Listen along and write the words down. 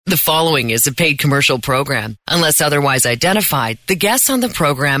The following is a paid commercial program. Unless otherwise identified, the guests on the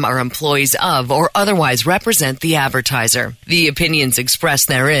program are employees of or otherwise represent the advertiser. The opinions expressed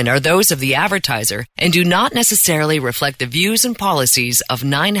therein are those of the advertiser and do not necessarily reflect the views and policies of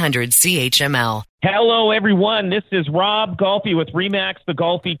 900 CHML. Hello, everyone. This is Rob Golfi with RE/MAX, the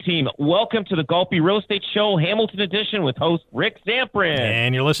Golfi Team. Welcome to the Golfi Real Estate Show, Hamilton Edition, with host Rick Zamprin.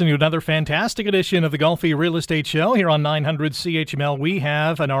 And you're listening to another fantastic edition of the Golfi Real Estate Show here on 900 CHML. We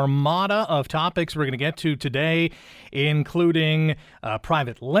have an armada of topics we're going to get to today, including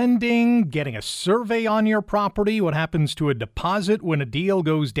private lending, getting a survey on your property, what happens to a deposit when a deal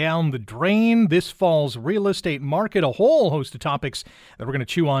goes down the drain, this fall's real estate market, a whole host of topics that we're going to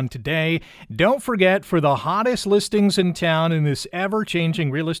chew on today. Don't forget, for the hottest listings in town in this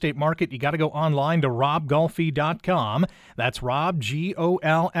ever-changing real estate market, you got to go online to robgolfi.com. That's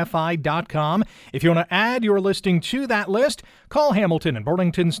robgolfi.com. If you want to add your listing to that list, call Hamilton and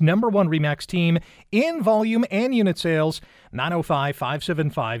Burlington's #1 RE/MAX team in volume and unit sales,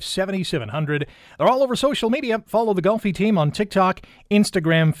 905-575-7700. They're all over social media. Follow the Golfi Team on TikTok,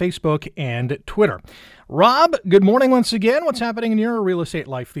 Instagram, Facebook, and Twitter. Rob, good morning once again. What's happening in your real estate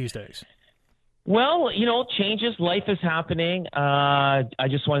life these days? Well, changes. Life is happening. I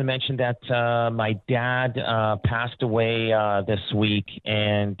just want to mention that my dad passed away this week,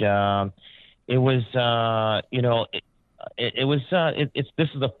 and it was, this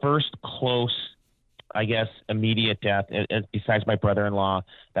is the first close, I guess, immediate death, besides my brother-in-law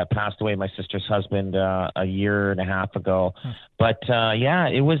that passed away, my sister's husband, a year and a half ago. But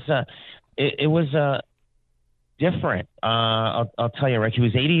it was different. I'll tell you, Rick, he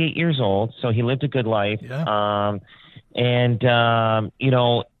was 88 years old, so he lived a good life. Yeah.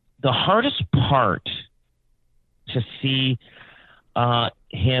 The hardest part to see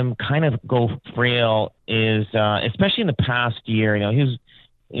him kind of go frail is, especially in the past year, he was,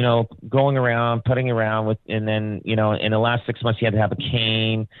 going around, putting around with, and then, in the last 6 months, he had to have a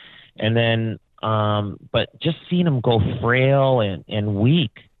cane. And then, but just seeing him go frail and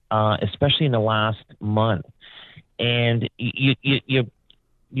weak, especially in the last month. And you're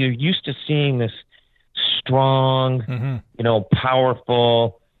used to seeing this strong,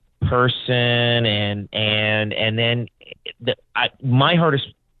 powerful person, and then my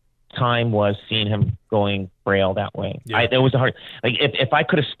hardest time was seeing him going frail that way. Yeah. That was hard. Like if I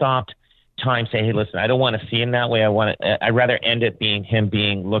could have stopped time, say, hey, listen, I don't want to see him that way. I'd rather end it being him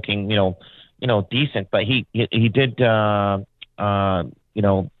looking, decent. But he did,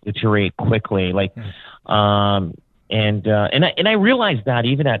 deteriorate quickly. Like, And I realized that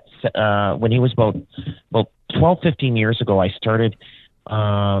even at when he was about 12, 15 years ago, I started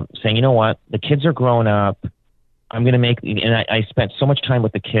saying, you know what, the kids are growing up. I'm going to I spent so much time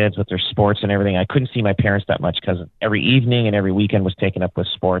with the kids, with their sports and everything. I couldn't see my parents that much because every evening and every weekend was taken up with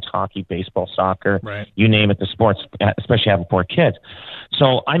sports, hockey, baseball, soccer, right. You name it, the sports, especially having 4 kids.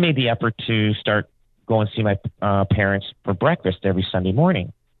 So I made the effort to start going to see my parents for breakfast every Sunday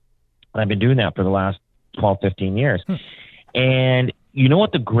morning. And I've been doing that for the last 12, 15 years. And you know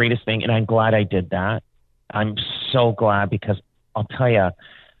what the greatest thing, and I'm glad I did that. I'm so glad, because I'll tell you,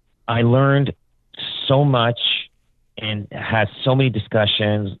 I learned so much and had so many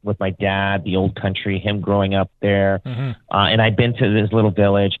discussions with my dad, the old country, him growing up there. And I'd been to this little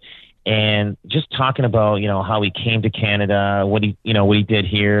village, and just talking about, how he came to Canada, what he did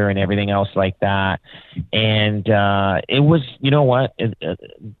here and everything else like that. And it was,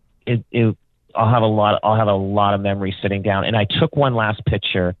 I'll have a lot of memories sitting down. And I took one last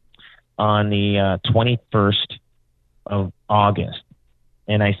picture on the 21st of August.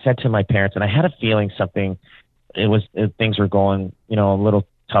 And I said to my parents, and I had a feeling things were going, a little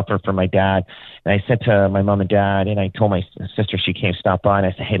tougher for my dad. And I said to my mom and dad, and I told my sister, she came stop by, and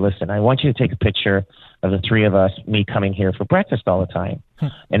I said, hey, listen, I want you to take a picture of the 3 of us, me coming here for breakfast all the time.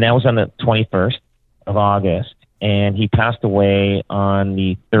 And that was on the 21st of August. And he passed away on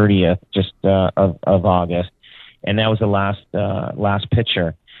the 30th, of August, and that was the last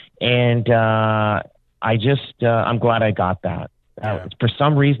picture. And I'm glad I got that. Yeah. For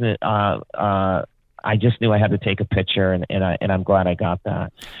some reason, I just knew I had to take a picture, and I'm glad I got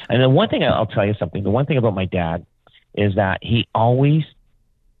that. And then one thing, I'll tell you something. The one thing about my dad is that he always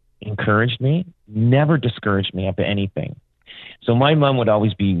encouraged me, never discouraged me about anything. So my mom would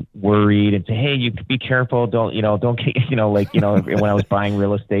always be worried and say, hey, you be careful. Don't when I was buying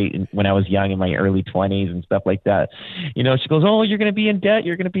real estate and when I was young in my early 20s and stuff like that, she goes, oh, you're going to be in debt.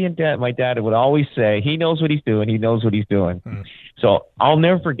 You're going to be in debt. My dad would always say, he knows what he's doing. He knows what he's doing. So I'll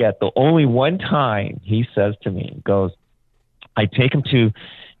never forget the only one time he says to me, I take him to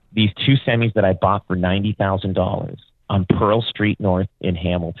these 2 semis that I bought for $90,000 on Pearl Street North in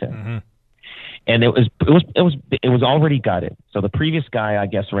Hamilton. And it was already gutted. So the previous guy, I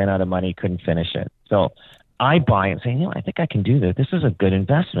guess, ran out of money, couldn't finish it. So I buy it and say, I think I can do this. This is a good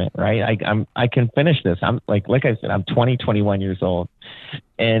investment, right? I can finish this. I'm like I said, I'm 21 years old.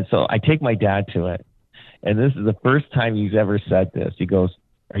 And so I take my dad to it. And this is the first time he's ever said this. He goes,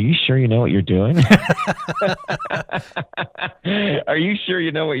 "Are you sure you know what you're doing?" Are you sure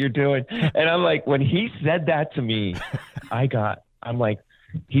you know what you're doing? And I'm like, when he said that to me, I'm like,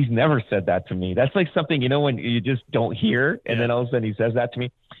 he's never said that to me. That's like something, when you just don't hear. And then all of a sudden he says that to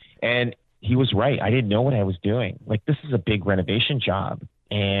me. And he was right. I didn't know what I was doing. Like, this is a big renovation job.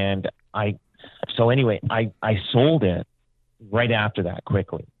 And so anyway, I sold it right after that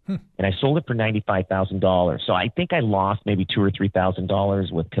quickly. And I sold it for $95,000. So I think I lost maybe $2,000 or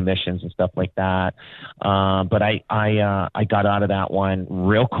 $3,000 with commissions and stuff like that. But I got out of that one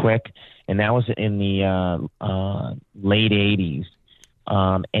real quick, and that was in the late 80s.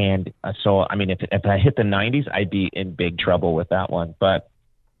 So I mean, if I hit the 90s, I'd be in big trouble with that one. But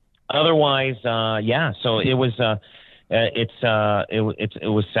otherwise, So it was. It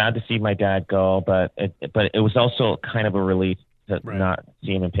was sad to see my dad go, but it was also kind of a relief to not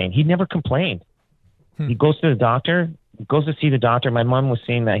see him in pain. He never complained. He goes to see the doctor. My mom was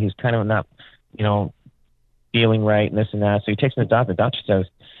seeing that he's kind of not, feeling right and this and that. So he takes him to the doctor. The doctor says,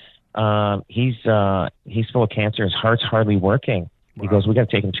 he's full of cancer. His heart's hardly working. He goes, "We got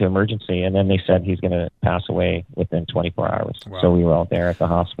to take him to emergency." And then they said he's going to pass away within 24 hours. Wow. So we were all there at the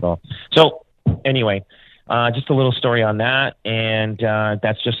hospital. So anyway, just a little story on that. And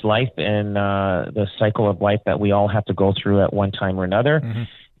that's just life and the cycle of life that we all have to go through at one time or another.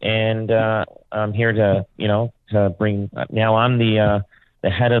 And I'm here to bring, now I'm the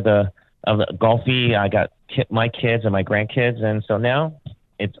head of the Golfi. I got my kids and my grandkids. And so now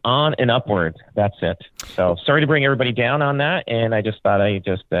it's on and upward. That's it. So sorry to bring everybody down on that, and I just thought I'd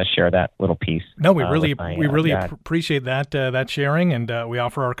just share that little piece. No, we really appreciate that sharing, and we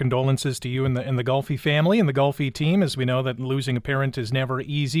offer our condolences to you and the Golfi family and the Golfi team, as we know that losing a parent is never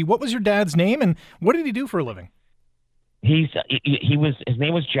easy. What was your dad's name, and what did he do for a living? His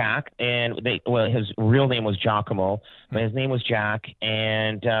name was Jack, and his real name was Giacomo, but his name was Jack,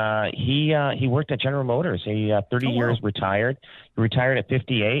 and he worked at General Motors. He 30 years retired. He retired at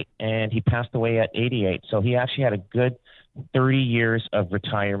 58, and he passed away at 88. So he actually had a good 30 years of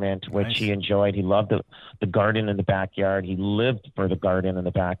retirement, which he enjoyed. He loved the garden in the backyard. He lived for the garden in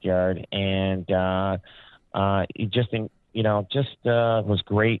the backyard, and he just was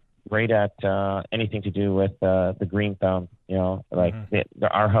great at anything to do with the green thumb.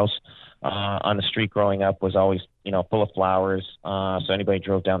 Our house on the street growing up was always full of flowers. So anybody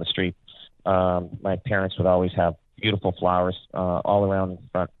drove down the street, my parents would always have beautiful flowers all around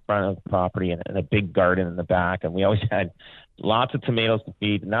the front of the property, and a big garden in the back. And we always had lots of tomatoes to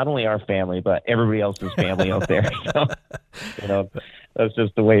feed not only our family but everybody else's family out there. So that's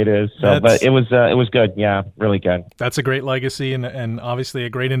just the way it is. So, but it was good. Yeah, really good. That's a great legacy, and obviously a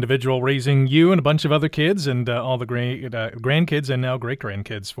great individual, raising you and a bunch of other kids, and all the grandkids and now great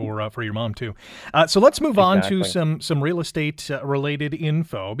grandkids for your mom too. So let's move on to some real estate related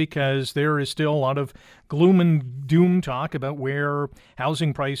info, because there is still a lot of gloom and doom talk about where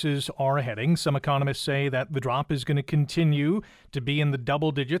housing prices are heading. Some economists say that the drop is going to continue to be in the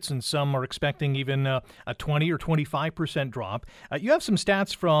double digits, and some are expecting even a 20 or 25% drop. You have some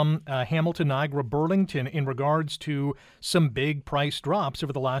stats from Hamilton, Niagara, Burlington in regards to some big price drops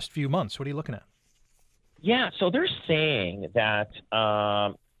over the last few months. What are you looking at? Yeah, so they're saying that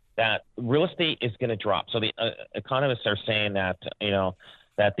that real estate is going to drop. So the economists are saying that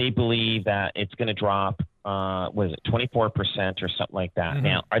that they believe that it's going to drop. Was it 24% or something like that? Mm-hmm.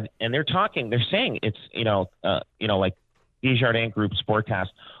 Now, they're saying it's like Desjardins Group's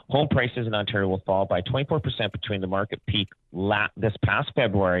forecast, home prices in Ontario will fall by 24% between the market peak this past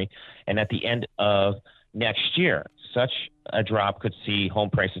February and at the end of next year. Such a drop could see home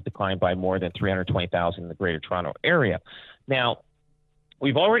prices decline by more than $320,000 in the Greater Toronto area. Now,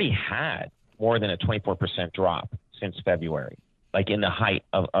 we've already had more than a 24% drop since February, like in the height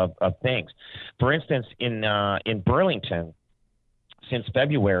of things. For instance, in Burlington, since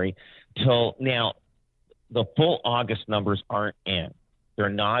February till now, the full August numbers aren't in. They're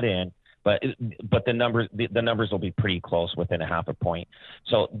not in, but the numbers will be pretty close, within a half a point.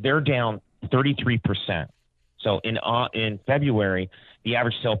 So they're down 33%. So in February, the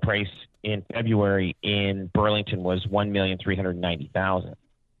average sale price in February in Burlington was $1,390,000.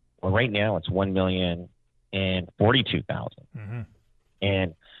 Well, right now it's $1,042,000. Mm-hmm.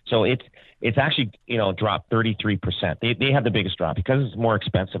 And so it's actually dropped 33%. They have the biggest drop because it's a more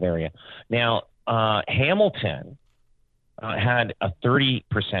expensive area. Now Hamilton had a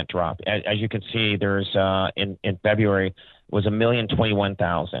 30% drop. As you can see, there's in February was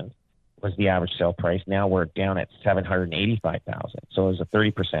 $1,021,000 was the average sale price. Now we're down at $785,000. So it was a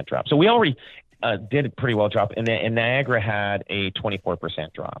 30% drop. So we already did a pretty well drop, and Niagara had a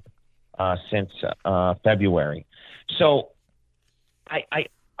 24% drop since February. So I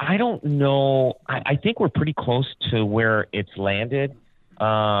don't know. I think we're pretty close to where it's landed,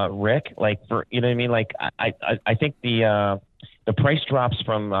 Rick. Like, for, you know what I mean? Like, I think the price drops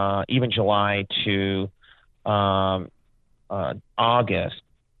from even July to August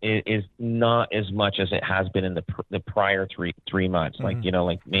is not as much as it has been in the prior three months, like, you know,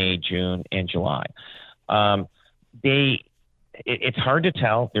 like May, June, and July. It's hard to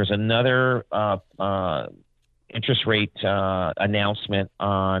tell. There's another interest rate announcement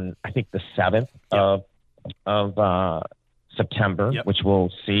on, I think, the 7th of September, which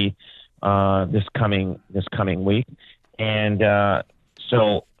we'll see this coming week. And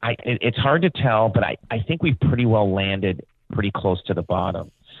so it's hard to tell, but I think we've pretty well landed pretty close to the bottom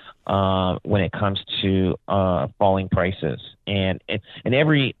when it comes to falling prices. And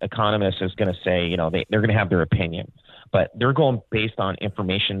every economist is going to say, you know, they're going to have their opinion, but they're going based on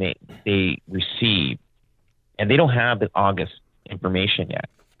information they receive. And they don't have the August information yet.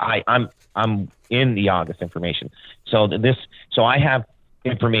 I'm in the August information. So I have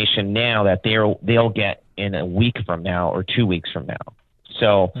information now that they'll get in a week from now or 2 weeks from now.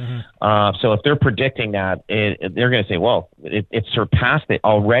 So so if they're predicting that, they're going to say, well, it surpassed it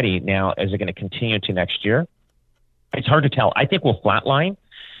already. Now, is it going to continue to next year? It's hard to tell. I think we'll flatline,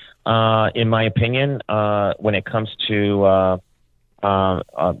 in my opinion, when it comes to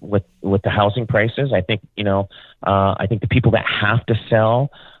with the housing prices. I think, you know, I think the people that have to sell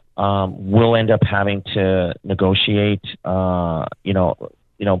will end up having to negotiate, you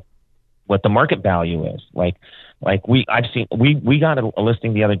know, what the market value is. Like we got a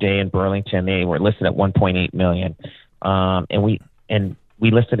listing the other day in Burlington. They were listed at 1.8 million, and we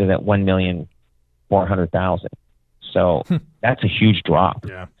listed it at 1,400,000. So that's a huge drop.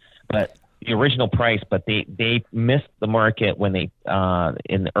 Yeah, but the original price, but they missed the market when they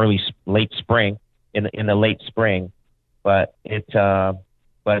in the late spring, in the late spring. But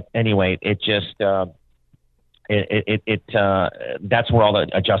but anyway, it just that's where all the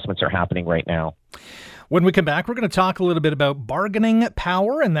adjustments are happening right now. When we come back, we're going to talk a little bit about bargaining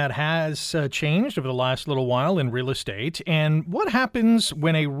power, and that has changed over the last little while in real estate. And what happens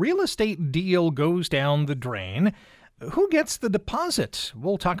when a real estate deal goes down the drain? Who gets the deposit?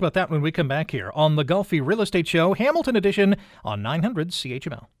 We'll talk about that when we come back here on the Golfi Real Estate Show, Hamilton Edition, on 900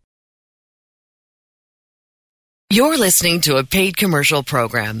 CHML. You're listening to a paid commercial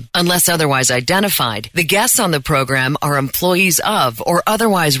program. Unless otherwise identified, the guests on the program are employees of or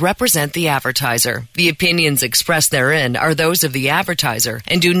otherwise represent the advertiser. The opinions expressed therein are those of the advertiser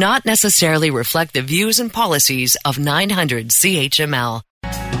and do not necessarily reflect the views and policies of 900 CHML.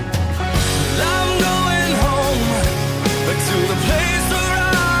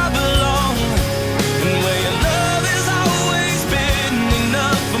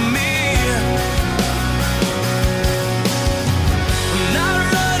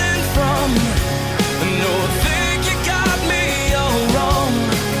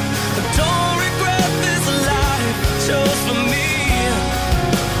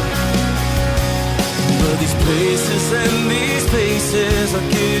 And these places are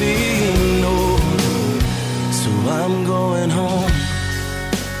getting old, so I'm going home.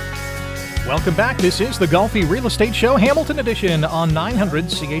 Welcome back. This is the Golfi Real Estate Show, Hamilton Edition, on 900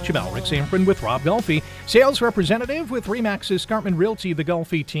 CHML. Rick Samprin with Rob Golfi, sales representative with RE/MAX Escarpment Realty, the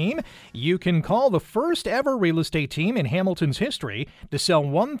Golfi Team. You can call the first ever real estate team in Hamilton's history to sell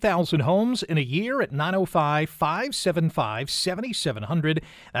 1,000 homes in a year at 905-575-7700.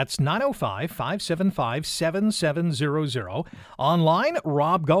 That's 905-575-7700. Online,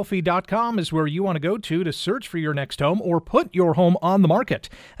 robgolfi.com is where you want to go to search for your next home or put your home on the market.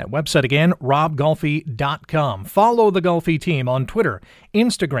 That website again, robgolfi.com. Follow the Golfi Team on Twitter,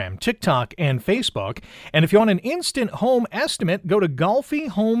 Instagram, TikTok, and Facebook. And if you want an instant home estimate, go to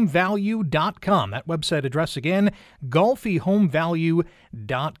golfihomevalue.com. That website address again,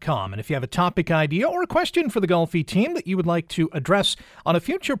 golfihomevalue.com. And if you have a topic idea or a question for the Golfi Team that you would like to address on a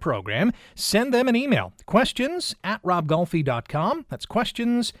future program, send them an email. questions@robgolfi.com. That's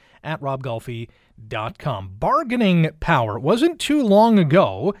questions@robgolfi.com. Bargaining power. It wasn't too long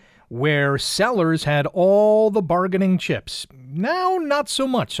ago where sellers had all the bargaining chips. Now, not so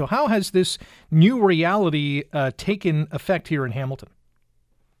much. So how has this new reality taken effect here in Hamilton?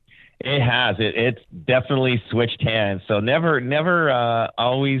 It has. It's definitely switched hands. So never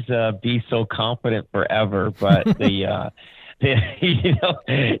always be so confident forever. But when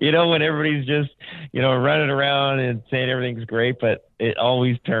everybody's just running around and saying everything's great, but it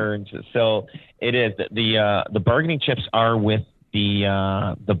always turns. So it is. The bargaining chips are with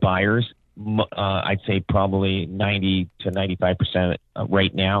the buyers. I'd say probably 90 to 95%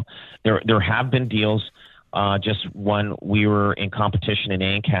 right now. There have been deals. Just one, we were in competition in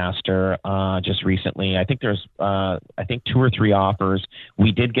Ancaster just recently. I think there's 2 or 3 offers.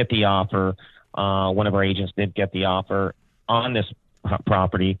 We did get the offer. One of our agents did get the offer on this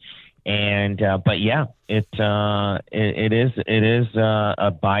property, and but yeah, it is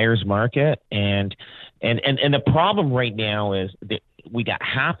a buyer's market, and the problem right now is that we got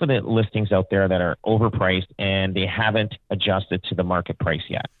half of the listings out there that are overpriced and they haven't adjusted to the market price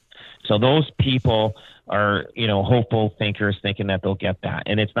yet. So those people are, hopeful thinkers, thinking that they'll get that,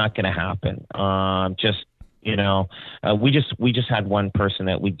 and it's not going to happen. We just had one person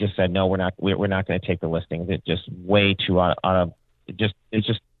that we just said no, we're not going to take the listings. It's just way too out of it's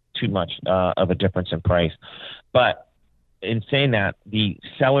just too much of a difference in price. But in saying that, the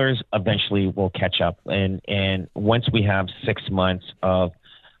sellers eventually will catch up, and once we have 6 months of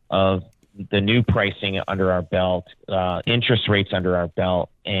the new pricing under our belt, interest rates under our belt,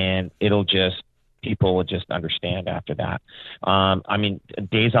 and people will just understand after that.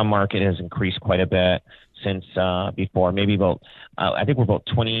 Days on market has increased quite a bit since before, maybe about, I think we're about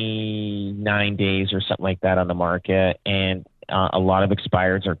 29 days or something like that on the market. And a lot of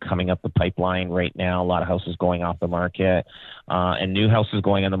expireds are coming up the pipeline right now. A lot of houses going off the market, and new houses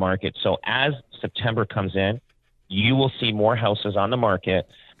going on the market. So as September comes in, you will see more houses on the market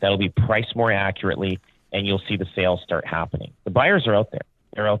that'll be priced more accurately, and you'll see the sales start happening. The buyers are out there.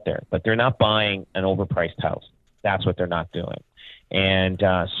 They're out there, but they're not buying an overpriced house. That's what they're not doing. And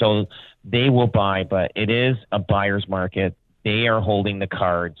so they will buy, but it is a buyer's market. They are holding the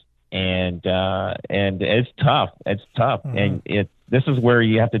cards, and it's tough. It's tough. Mm-hmm. And this is where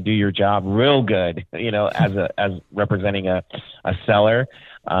you have to do your job real good, as representing a seller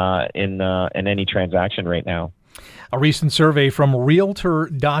in any transaction right now. A recent survey from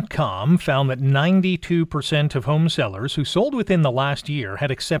Realtor.com found that 92% of home sellers who sold within the last year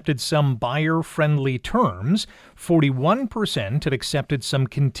had accepted some buyer-friendly terms. 41% had accepted some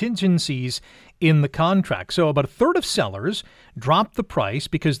contingencies in the contract. So about a third of sellers dropped the price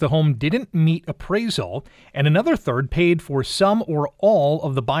because the home didn't meet appraisal, and another third paid for some or all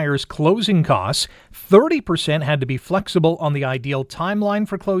of the buyer's closing costs. 30% had to be flexible on the ideal timeline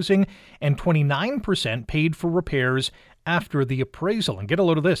for closing, and 29% paid for repairs after the appraisal. And get a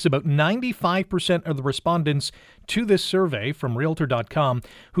load of this, about 95% of the respondents to this survey from Realtor.com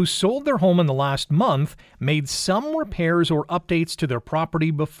who sold their home in the last month made some repairs or updates to their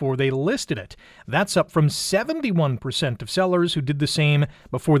property before they listed it. That's up from 71% of sellers who did the same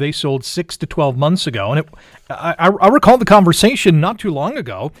before they sold 6 to 12 months ago. And I recall the conversation not too long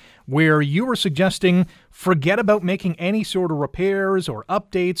ago where you were suggesting forget about making any sort of repairs or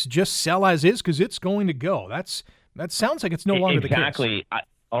updates, just sell as is because it's going to go. That sounds like it's no longer the case. Exactly.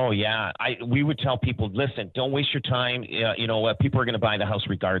 We would tell people, listen, don't waste your time. People are going to buy the house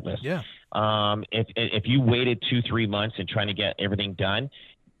regardless. Yeah. If you waited 2-3 months and trying to get everything done,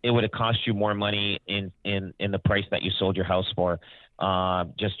 it would have cost you more money in the price that you sold your house for,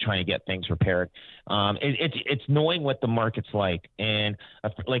 just trying to get things repaired. It's knowing what the market's like. And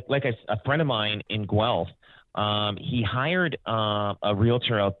a friend of mine in Guelph, he hired a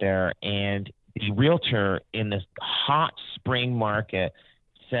realtor out there, and the realtor in this hot spring market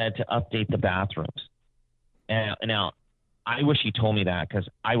said to update the bathrooms. Now, I wish he told me that, because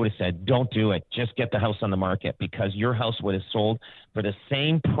I would have said, don't do it. Just get the house on the market, because your house would have sold for the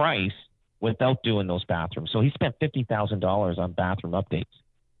same price without doing those bathrooms. So he spent $50,000 on bathroom updates,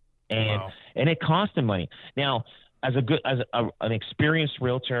 and it cost him money. Now, as an experienced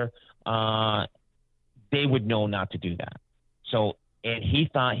realtor, they would know not to do that. And he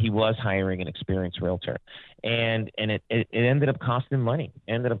thought he was hiring an experienced realtor, and it ended up costing him money.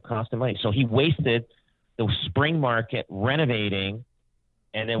 So he wasted the spring market renovating,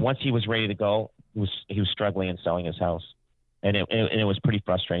 and then once he was ready to go, he was struggling in selling his house, and it was pretty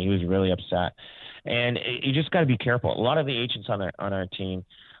frustrating. He was really upset, and you just got to be careful. A lot of the agents on our team,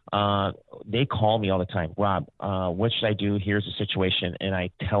 they call me all the time. Rob, what should I do? Here's the situation, and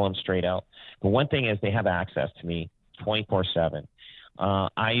I tell them straight out. But one thing is, they have access to me 24/7.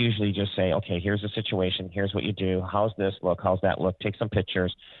 I usually just say, okay, here's the situation. Here's what you do. How's this look? How's that look? Take some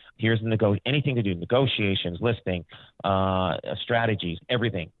pictures. Here's anything to do, negotiations, listing, strategies,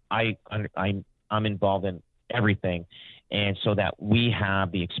 everything. I'm involved in everything. and so that we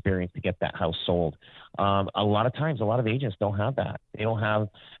have the experience to get that house sold. A lot of times, a lot of agents don't have that. They don't have,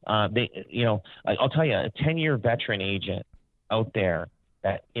 I'll tell you, a 10-year veteran agent out there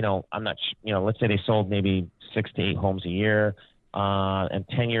that, I'm not, let's say they sold maybe 6 to 8 homes a year, and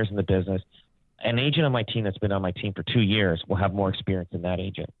 10 years in the business. An agent on my team that's been on my team for 2 years will have more experience than that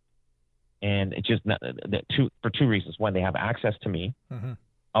agent. And it's just for 2 reasons. One, they have access to me. Mm-hmm.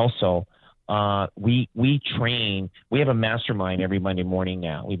 Also, we train. We have a mastermind every Monday morning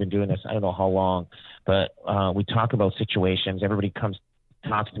now. We've been doing this, I don't know how long, but we talk about situations. Everybody talks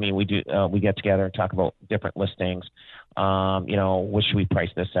to me. We get together and talk about different listings. What should we price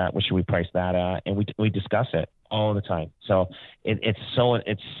this at? What should we price that at? And we discuss it all the time. So it's so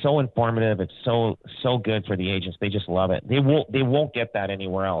informative. It's so good for the agents. They just love it. They won't get that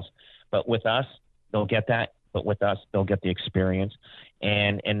anywhere else. But with us, they'll get that. But with us, they'll get the experience.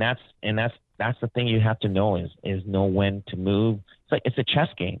 And that's the thing you have to know is know when to move. It's a chess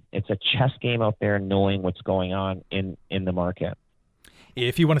game. It's a chess game out there, knowing what's going on in the market.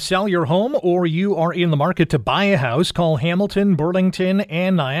 If you want to sell your home or you are in the market to buy a house, call Hamilton, Burlington,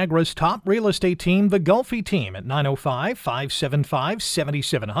 and Niagara's top real estate team, the Golfi Team, at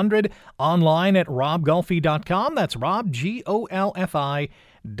 905-575-7700. Online at robgolfi.com. That's Rob, GOLFI.com.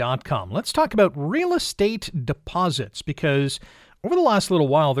 Let's talk about real estate deposits, because over the last little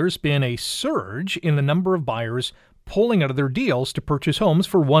while, there's been a surge in the number of buyers pulling out of their deals to purchase homes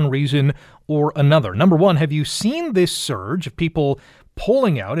for one reason or another. Number one, have you seen this surge of people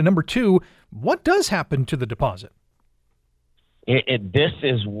pulling out? And number two, what does happen to the deposit? This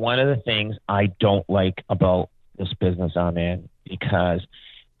is one of the things I don't like about this business I'm in, because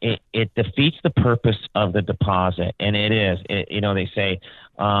it defeats the purpose of the deposit. And it is, they say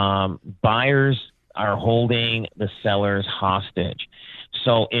buyers are holding the sellers hostage.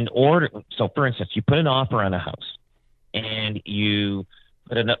 So for instance, you put an offer on a house and you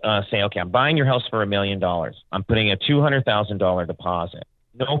say, okay, I'm buying your house for $1 million. I'm putting a $200,000 deposit.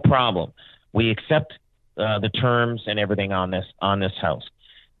 No problem. We accept the terms and everything on this house.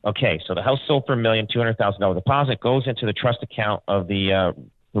 Okay, so the house sold for $1,200,000 deposit, goes into the trust account of the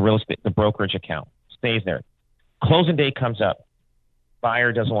real estate, the brokerage account, stays there. Closing date comes up.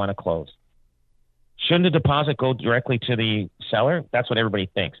 Buyer doesn't want to close. Shouldn't the deposit go directly to the seller? That's what everybody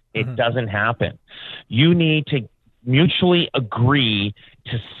thinks. It doesn't happen. You need to mutually agree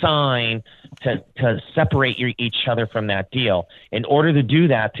to sign to separate each other from that deal in order to do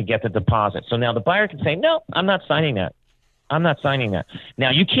that, to get the deposit. So now the buyer can say, no, I'm not signing that. I'm not signing that.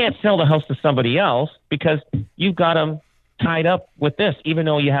 Now you can't sell the house to somebody else because you've got them tied up with this, even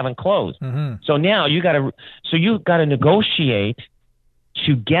though you haven't closed. So now you've got to negotiate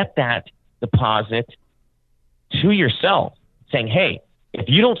to get that deposit to yourself, saying, hey, if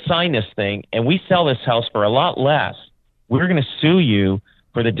you don't sign this thing and we sell this house for a lot less, we're going to sue you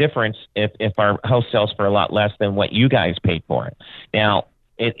for the difference if our house sells for a lot less than what you guys paid for it. Now,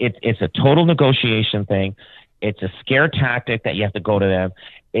 it's a total negotiation thing. It's a scare tactic that you have to go to them.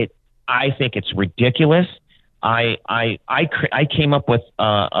 I think it's ridiculous. I came up with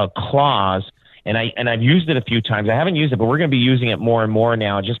a clause, and I've used it a few times. I haven't used it, but we're going to be using it more and more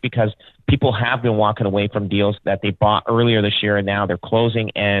now, just because people have been walking away from deals that they bought earlier this year, and now they're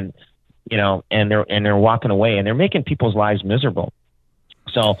closing, and they're walking away, and they're making people's lives miserable.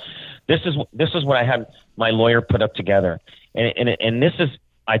 So this is what I had my lawyer put up together, and this is,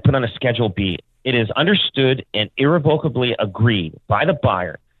 I put on a Schedule B. It is understood and irrevocably agreed by the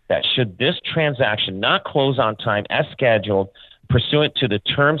buyer that should this transaction not close on time as scheduled, pursuant to the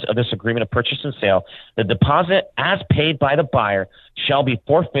terms of this agreement of purchase and sale, the deposit as paid by the buyer shall be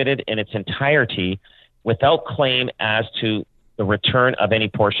forfeited in its entirety without claim as to the return of any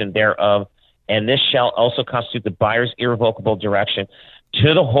portion thereof, and this shall also constitute the buyer's irrevocable direction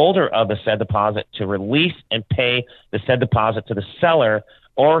to the holder of the said deposit to release and pay the said deposit to the seller,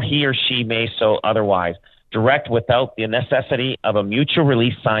 or he or she may so otherwise direct without the necessity of a mutual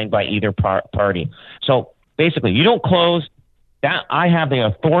release signed by either party. So basically, you don't close. That I have the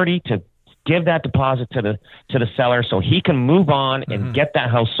authority to give that deposit to the seller so he can move on and get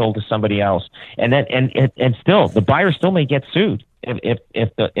that house sold to somebody else. And then and still the buyer still may get sued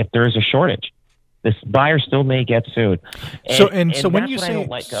if there is a shortage. This buyer still may get sued. So when you say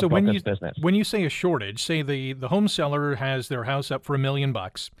when you say a shortage, say the home seller has their house up for $1 million.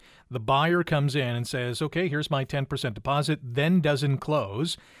 The buyer comes in and says, okay, here's my 10% deposit, then doesn't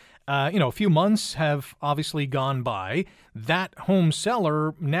close. A few months have obviously gone by. That home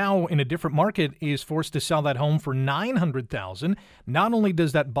seller now in a different market is forced to sell that home for $900,000. Not only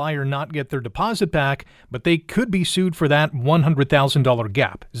does that buyer not get their deposit back, but they could be sued for that $100,000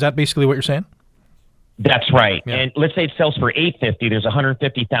 gap. Is that basically what you're saying? That's right. Yeah. And let's say it sells for $850. There's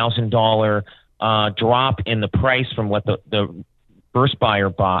 $150,000 drop in the price from what the first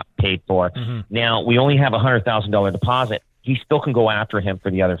buyer paid for. Mm-hmm. Now we only have $100,000 deposit. He still can go after him for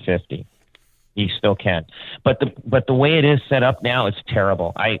the other 50. He still can. But the way it is set up now, it's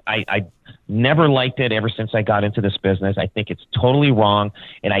terrible. I never liked it ever since I got into this business. I think it's totally wrong,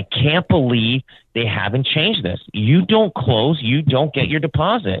 and I can't believe they haven't changed this. You don't close, you don't get your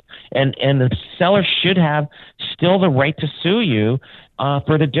deposit, and the seller should have still the right to sue you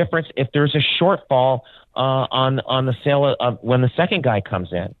for the difference if there's a shortfall on the sale of when the second guy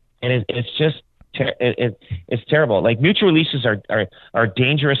comes in, and it's just. It's terrible. Like mutual releases are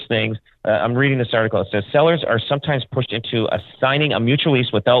dangerous things. I'm reading this article. It says sellers are sometimes pushed into signing a mutual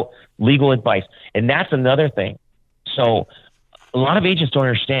release without legal advice, and that's another thing. So a lot of agents don't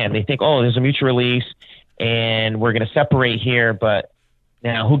understand. They think, oh, there's a mutual release, and we're going to separate here, but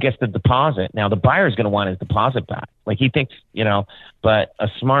now who gets the deposit? Now the buyer is going to want his deposit back. Like he thinks, but a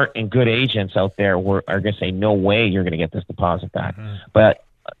smart and good agents out there are going to say, no way you're going to get this deposit back. Mm-hmm. But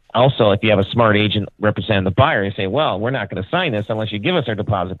also, if you have a smart agent representing the buyer, you say, well, we're not going to sign this unless you give us our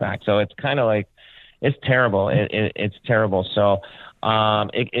deposit back. So it's kind of like, it's terrible. It's terrible. So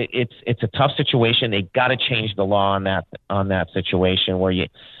it's a tough situation. They got to change the law on that situation where you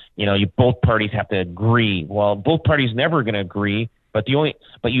both parties have to agree. Well, both parties never going to agree, but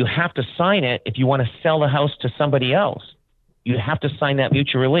you have to sign it if you want to sell the house to somebody else. You have to sign that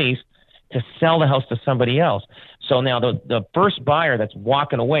mutual release to sell the house to somebody else. So now the first buyer that's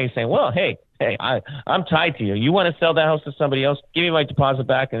walking away saying, well, hey, I'm tied to you. You want to sell the house to somebody else? Give me my deposit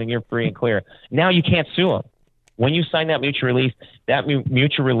back and then you're free and clear. Now you can't sue them. When you sign that mutual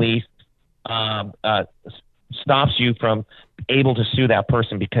release stops you from able to sue that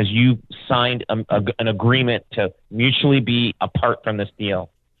person because you signed an agreement to mutually be apart from this deal.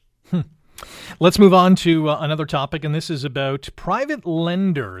 Let's move on to another topic, and this is about private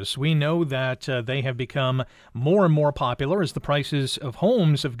lenders. We know that they have become more and more popular as the prices of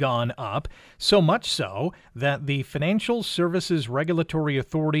homes have gone up, so much so that the Financial Services Regulatory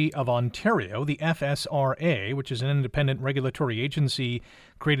Authority of Ontario, the FSRA, which is an independent regulatory agency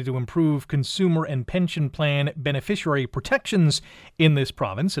created to improve consumer and pension plan beneficiary protections in this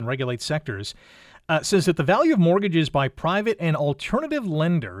province and regulate sectors, says that the value of mortgages by private and alternative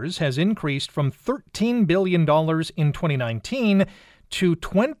lenders has increased from $13 billion in 2019 to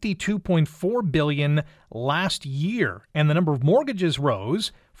 $22.4 billion last year. And the number of mortgages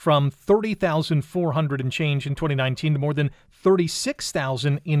rose from 30,400 and change in 2019 to more than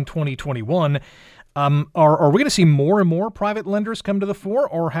 36,000 in 2021. Are we going to see more and more private lenders come to the fore,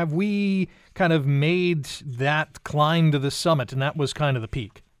 or have we kind of made that climb to the summit and that was kind of the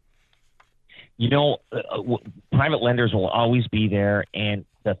peak? Private lenders will always be there. And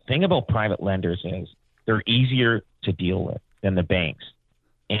the thing about private lenders is they're easier to deal with than the banks.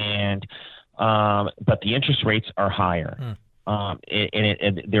 And, but the interest rates are higher.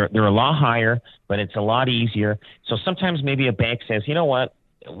 They're a lot higher, but it's a lot easier. So sometimes maybe a bank says, you know what,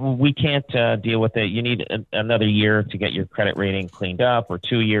 we can't deal with it. You need another year to get your credit rating cleaned up, or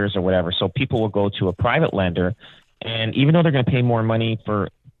 2 years or whatever. So people will go to a private lender, and even though they're going to pay more money for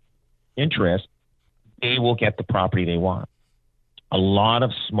interest, they will get the property they want. A lot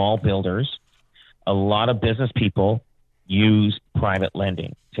of small builders, a lot of business people use private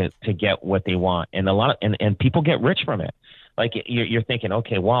lending to get what they want, and and people get rich from it. Like you're thinking,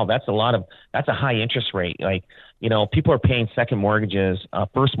 okay, wow, that's a high interest rate. Like, people are paying second mortgages,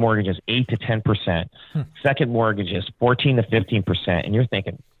 first mortgages 8 to 10%, second mortgages 14 to 15%, and you're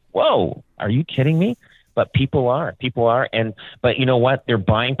thinking, whoa, are you kidding me? But people are, but you know what? They're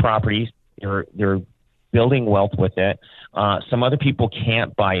buying properties. They're building wealth with it. Some other people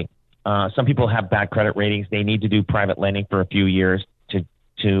can't buy. Some people have bad credit ratings. They need to do private lending for a few years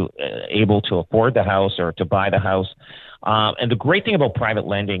to able to afford the house or to buy the house. And the great thing about private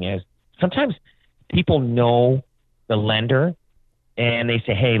lending is sometimes people know the lender and they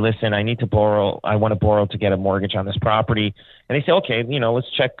say, hey, listen, I want to borrow to get a mortgage on this property. And they say, okay,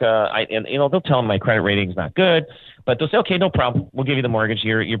 let's check. They'll tell them my credit rating is not good, but they'll say, okay, no problem. We'll give you the mortgage.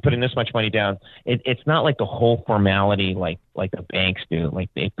 You're putting this much money down. It's not like the whole formality like the banks do. Like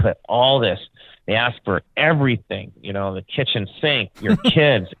they put all this, they ask for everything, the kitchen sink, your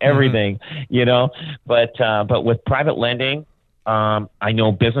kids, everything, but with private lending, I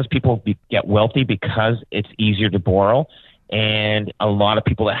know business people get wealthy because it's easier to borrow. And a lot of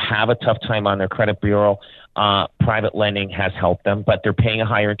people that have a tough time on their credit bureau, private lending has helped them, but they're paying a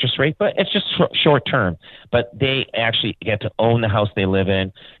higher interest rate, but it's just short term. But they actually get to own the house they live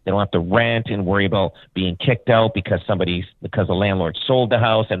in. They don't have to rent and worry about being kicked out because the landlord sold the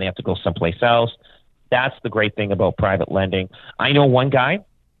house and they have to go someplace else. That's the great thing about private lending. I know one guy,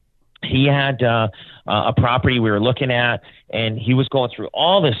 he had a property we were looking at, and he was going through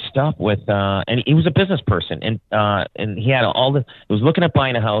all this stuff with, and he was a business person, and he had he was looking at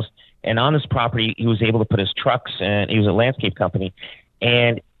buying a house, and on this property, he was able to put his trucks, and he was a landscape company,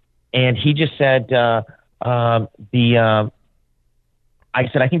 and he just said, I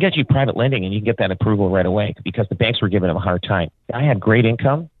said, I can get you private lending and you can get that approval right away, because the banks were giving him a hard time. I had great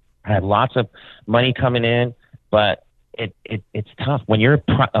income. I had lots of money coming in, but it's tough. When you're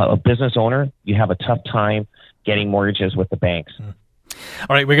a business owner, you have a tough time getting mortgages with the banks.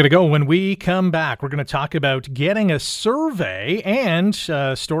 All right, we're going to go. When we come back, we're going to talk about getting a survey and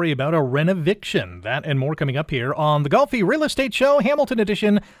a story about a renoviction. That and more coming up here on the Golfi Real Estate Show, Hamilton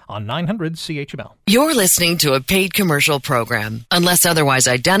Edition, on 900 CHML. You're listening to a paid commercial program. Unless otherwise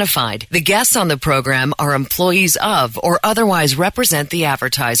identified, the guests on the program are employees of or otherwise represent the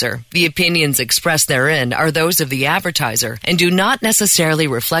advertiser. The opinions expressed therein are those of the advertiser and do not necessarily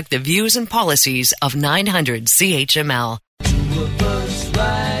reflect the views and policies of 900 CHML. Two of us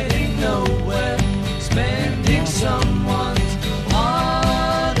riding nowhere, spending someone's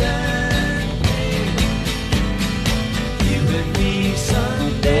hard-earned day. You and me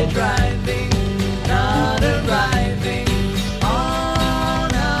Sunday driving, not arriving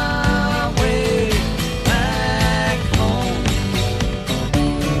on our way back home.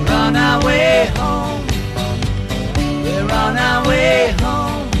 We're on our way home. We're on our way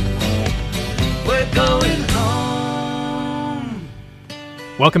home. We're going home.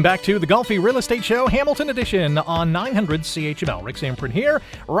 Welcome back to the Golfi Real Estate Show, Hamilton Edition, on 900 CHML. Rick Zamprin here.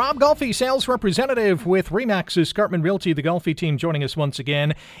 Rob Golfi, sales representative with RE/MAX Escarpment Realty, the Golfi team, joining us once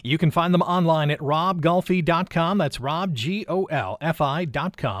again. You can find them online at robgolfi.com. That's Rob,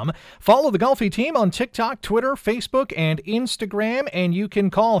 Golfi.com. Follow the Golfi team on TikTok, Twitter, Facebook, and Instagram, and you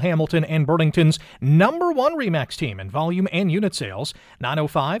can call Hamilton and Burlington's #1 RE/MAX team in volume and unit sales,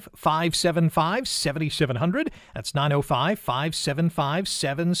 905-575-7700. That's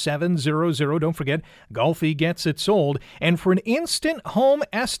 905-575-7700. Don't forget, Golfi gets it sold. And for an instant home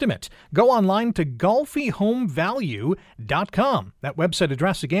estimate, go online to golfihomevalue.com. That website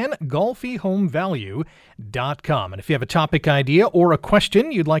address again, golfihomevalue.com. And if you have a topic idea or a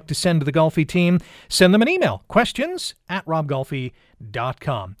question you'd like to send to the Golfi team, send them an email,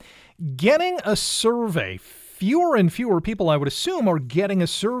 questions@robgolfi.com. Getting a survey. Fewer and fewer people, I would assume, are getting a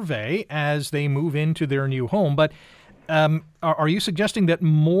survey as they move into their new home. But are you suggesting that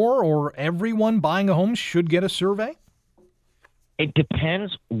more or everyone buying a home should get a survey? It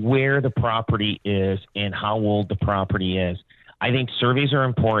depends where the property is and how old the property is. I think surveys are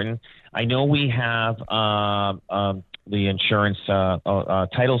important. I know we have the insurance,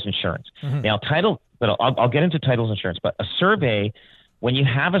 titles insurance. Mm-hmm. Now, but I'll get into titles insurance. But a survey, when you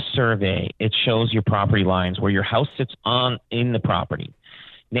have a survey, it shows your property lines, where your house sits in the property.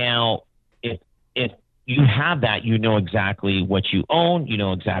 Now, if you have that, you know exactly what you own, you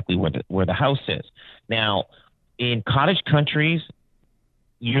know exactly where the house is. Now, in cottage countries,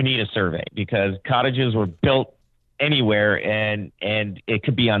 you need a survey, because cottages were built anywhere, and it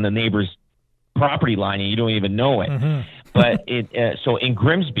could be on the neighbor's property line and you don't even know it. Mm-hmm. But so in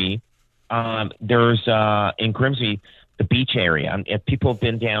Grimsby, there's in Grimsby, the beach area. If people have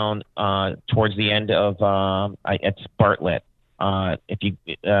been down towards the end of it's Bartlett, if you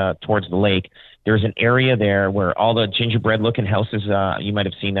towards the lake, there's an area there where all the gingerbread-looking houses. You might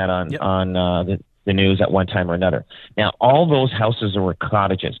have seen that on the news at one time or another. Now, all those houses were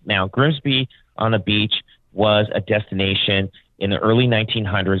cottages. Now, Grimsby on the beach was a destination in the early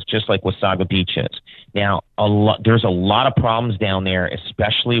 1900s, just like Wasaga Beach is. Now, there's a lot of problems down there,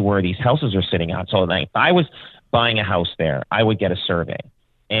 especially where these houses are sitting on. So, if I was buying a house there, I would get a survey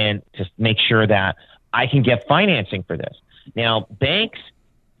and to make sure that I can get financing for this. Now, banks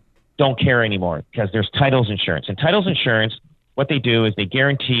don't care anymore, because there's titles insurance. And titles insurance, what they do is they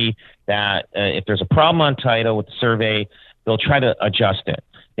guarantee that if there's a problem on title with the survey, they'll try to adjust it.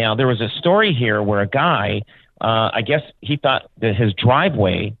 Now, there was a story here where a guy, I guess he thought that his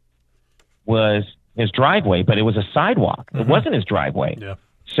driveway was his driveway, but it was a sidewalk. Mm-hmm. It wasn't his driveway. Yeah.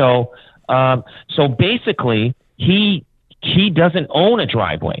 So basically, he doesn't own a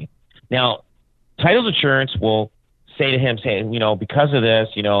driveway. Now, titles insurance will say to him, because of this,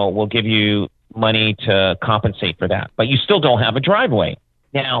 we'll give you money to compensate for that, but you still don't have a driveway.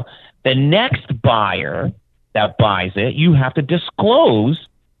 Now, the next buyer that buys it, you have to disclose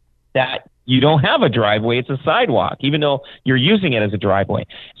that you don't have a driveway, it's a sidewalk, even though you're using it as a driveway.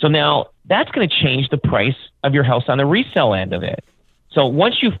 So now that's going to change the price of your house on the resale end of it. So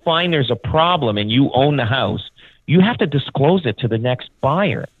once you find there's a problem and you own the house, you have to disclose it to the next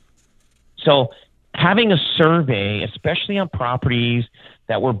buyer. So having a survey, especially on properties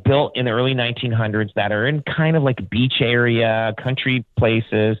that were built in the early 1900s that are in kind of like a beach area, country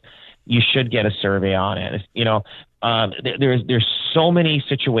places, you should get a survey on it. There's so many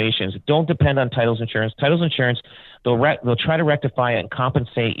situations. Don't depend on titles insurance. Titles insurance, they'll try to rectify it and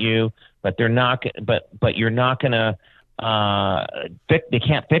compensate you, but they're not. But you're not gonna. They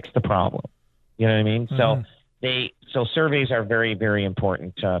can't fix the problem. You know what I mean? Mm-hmm. So surveys are very, very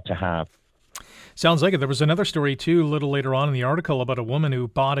important to have. Sounds like it. There was another story, too, a little later on in the article about a woman who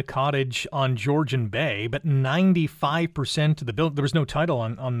bought a cottage on Georgian Bay, but 95% of the building, there was no title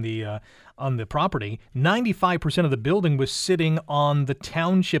on the property. 95% of the building was sitting on the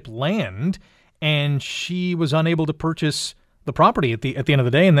township land, and she was unable to purchase the property at the end of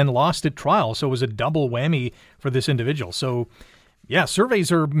the day and then lost at trial. So it was a double whammy for this individual. So, yeah, surveys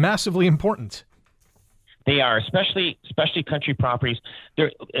are massively important. They are, especially country properties.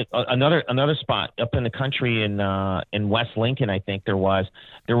 There, another spot up in the country in West Lincoln, I think there was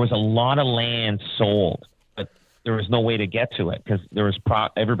a lot of land sold, but there was no way to get to it because there was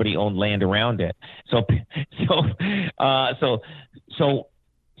everybody owned land around it. So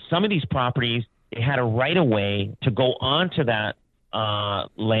some of these properties, they had a right of way to go onto that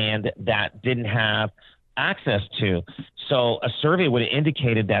land that didn't have access to. So a survey would have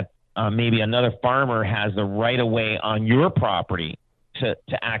indicated that. Maybe another farmer has the right of way on your property to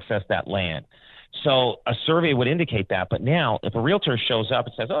access that land. So a survey would indicate that. But now if a realtor shows up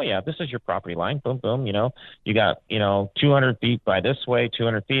and says, oh, yeah, this is your property line, boom, boom, you got, 200 feet by this way,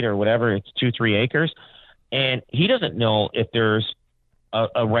 200 feet or whatever, it's 2-3 acres. And he doesn't know if there's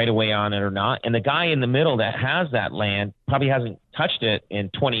a right of way on it or not. And the guy in the middle that has that land probably hasn't touched it in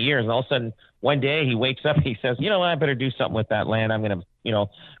 20 years. And all of a sudden, one day he wakes up, he says, what, I better do something with that land. I'm going to,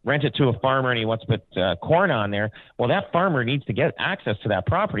 rent it to a farmer and he wants to put corn on there. Well, that farmer needs to get access to that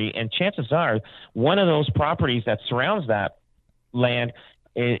property. And chances are one of those properties that surrounds that land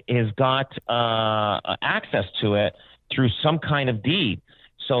is got access to it through some kind of deed.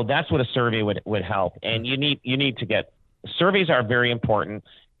 So that's what a survey would help. And you need to get surveys are very important,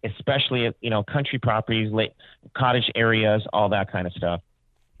 especially country properties, cottage areas, all that kind of stuff.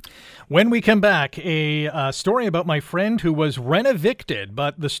 When we come back, a story about my friend who was rent-evicted,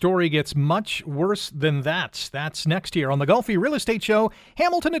 but the story gets much worse than that. That's next here on the Golfi Real Estate Show,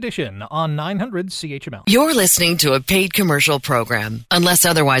 Hamilton Edition on 900 CHML. You're listening to a paid commercial program. Unless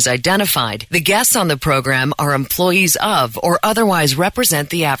otherwise identified, the guests on the program are employees of or otherwise represent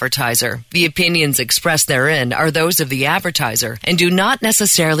the advertiser. The opinions expressed therein are those of the advertiser and do not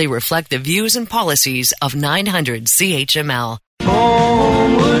necessarily reflect the views and policies of 900 CHML.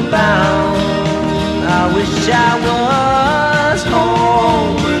 Homeward bound, I wish I was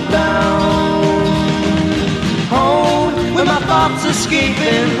homeward bound. Home, where my thoughts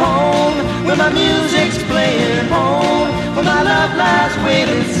escaping. Home, where my music's playing. Home, where my love lies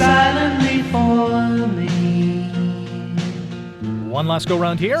waiting silently for me. One last go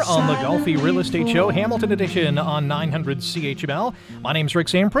round here on the Golfi Real Estate Show, Hamilton Edition on 900 CHML. My name's Rick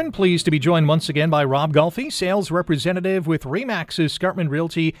Samprin. Pleased to be joined once again by Rob Golfi, sales representative with RE/MAX Escarpment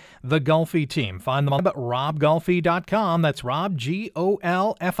Realty, the Golfi Team. Find them on robgolfi.com. That's Rob, GOLFI.com.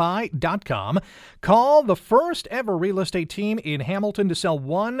 Call the first ever real estate team in Hamilton to sell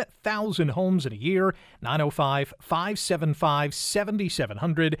 1,000 homes in a year,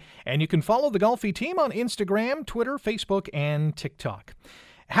 905-575-7700. And you can follow the Golfi Team on Instagram, Twitter, Facebook, and TikTok.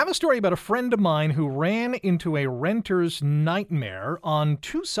 I have a story about a friend of mine who ran into a renter's nightmare on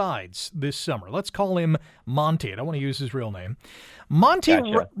two sides this summer. Let's call him Monty. I don't want to use his real name.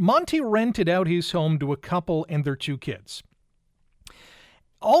 Monty rented out his home to a couple and their two kids.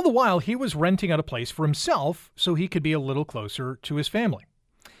 All the while, he was renting out a place for himself so he could be a little closer to his family.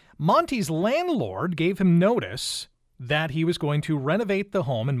 Monty's landlord gave him notice that he was going to renovate the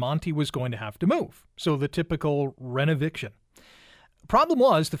home and Monty was going to have to move. So the typical rent-eviction. Problem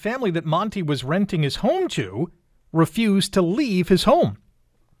was, the family that Monty was renting his home to refused to leave his home.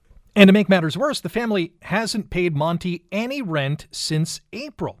 And to make matters worse, the family hasn't paid Monty any rent since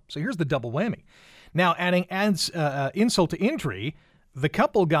April. So here's the double whammy. Now, adds insult to injury, the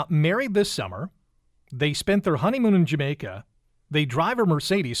couple got married this summer. They spent their honeymoon in Jamaica. They drive a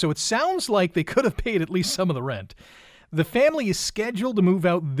Mercedes, so it sounds like they could have paid at least some of the rent. The family is scheduled to move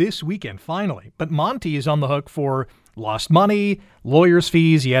out this weekend, finally, but Monty is on the hook for lost money, lawyer's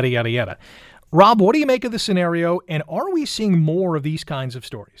fees, yada, yada, yada. Rob, what do you make of the scenario, and are we seeing more of these kinds of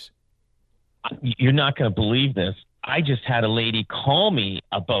stories? You're not going to believe this. I just had a lady call me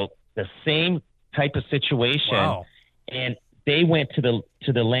about the same type of situation, wow. And they went to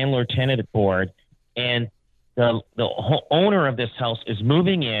the landlord-tenant board, and the owner of this house is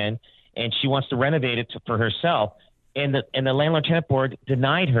moving in, and she wants to renovate it for herself. And the landlord tenant board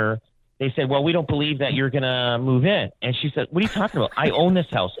denied her. They said, well, we don't believe that you're going to move in. And she said, what are you talking about? I own this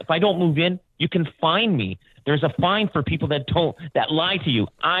house. If I don't move in, you can fine me. There's a fine for people that lie to you.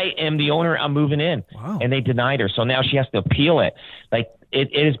 I am the owner. I'm moving in. Wow. And they denied her. So now she has to appeal it. Like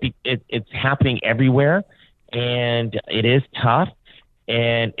it's happening everywhere, and it is tough.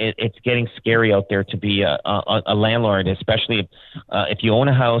 And it's getting scary out there to be a landlord, especially if you own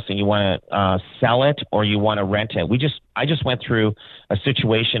a house and you want to sell it or you want to rent it. I just went through a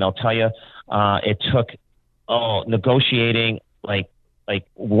situation. I'll tell you, it took negotiating. Like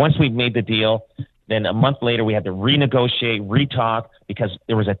once we made the deal, then a month later we had to renegotiate, retalk, because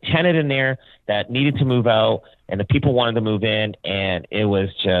there was a tenant in there that needed to move out, and the people wanted to move in, and it was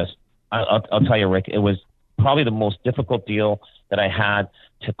just. I'll tell you, Rick, it was probably the most difficult deal that I had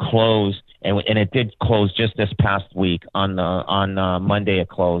to close, and it did close just this past week on Monday. It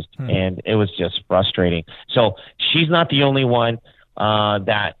closed, and it was just frustrating. So she's not the only one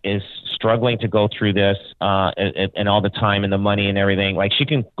that is struggling to go through this and all the time and the money and everything. Like, she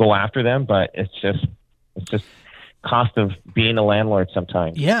can go after them, but it's just cost of being a landlord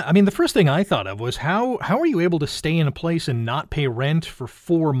sometimes. Yeah, I mean, the first thing I thought of was how are you able to stay in a place and not pay rent for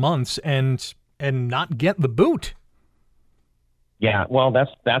 4 months and not get the boot? Yeah, well,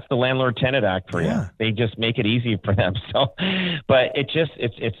 that's the Landlord-Tenant Act for you. They just make it easy for them. So, but it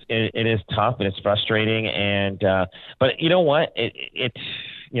is tough and it's frustrating. And but you know what? It's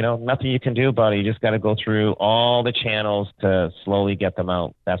nothing you can do about it. You just got to go through all the channels to slowly get them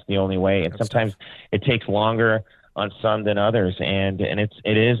out. That's the only way. And sometimes it takes longer on some than others. And it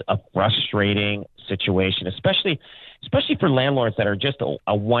is a frustrating situation, especially for landlords that are just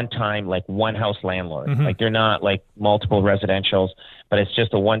a one-time, like one-house landlord. Mm-hmm. Like, they're not like multiple residentials, but it's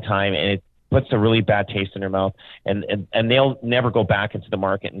just a one-time, and it puts a really bad taste in their mouth. And they'll never go back into the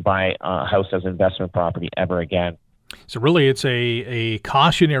market and buy a house as investment property ever again. So really, it's a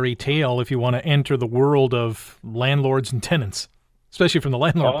cautionary tale if you want to enter the world of landlords and tenants, especially from the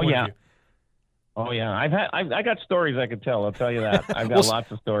landlord point of view. Oh yeah, I got stories I could tell. I'll tell you that. I've got lots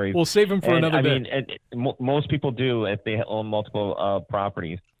of stories. We'll save them for another day. I mean, most people do if they own multiple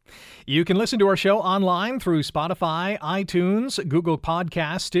properties. You can listen to our show online through Spotify, iTunes, Google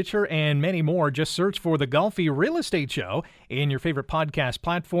Podcasts, Stitcher, and many more. Just search for the Golfi Real Estate Show in your favorite podcast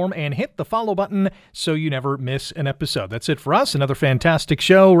platform and hit the follow button so you never miss an episode. That's it for us. Another fantastic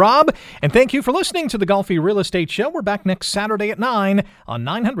show, Rob. And thank you for listening to the Golfi Real Estate Show. We're back next Saturday at 9 on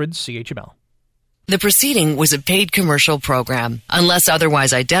 900 CHML. The proceeding was a paid commercial program. Unless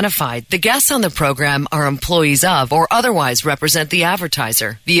otherwise identified, the guests on the program are employees of or otherwise represent the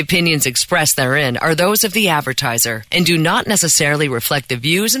advertiser. The opinions expressed therein are those of the advertiser and do not necessarily reflect the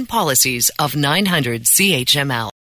views and policies of 900 CHML.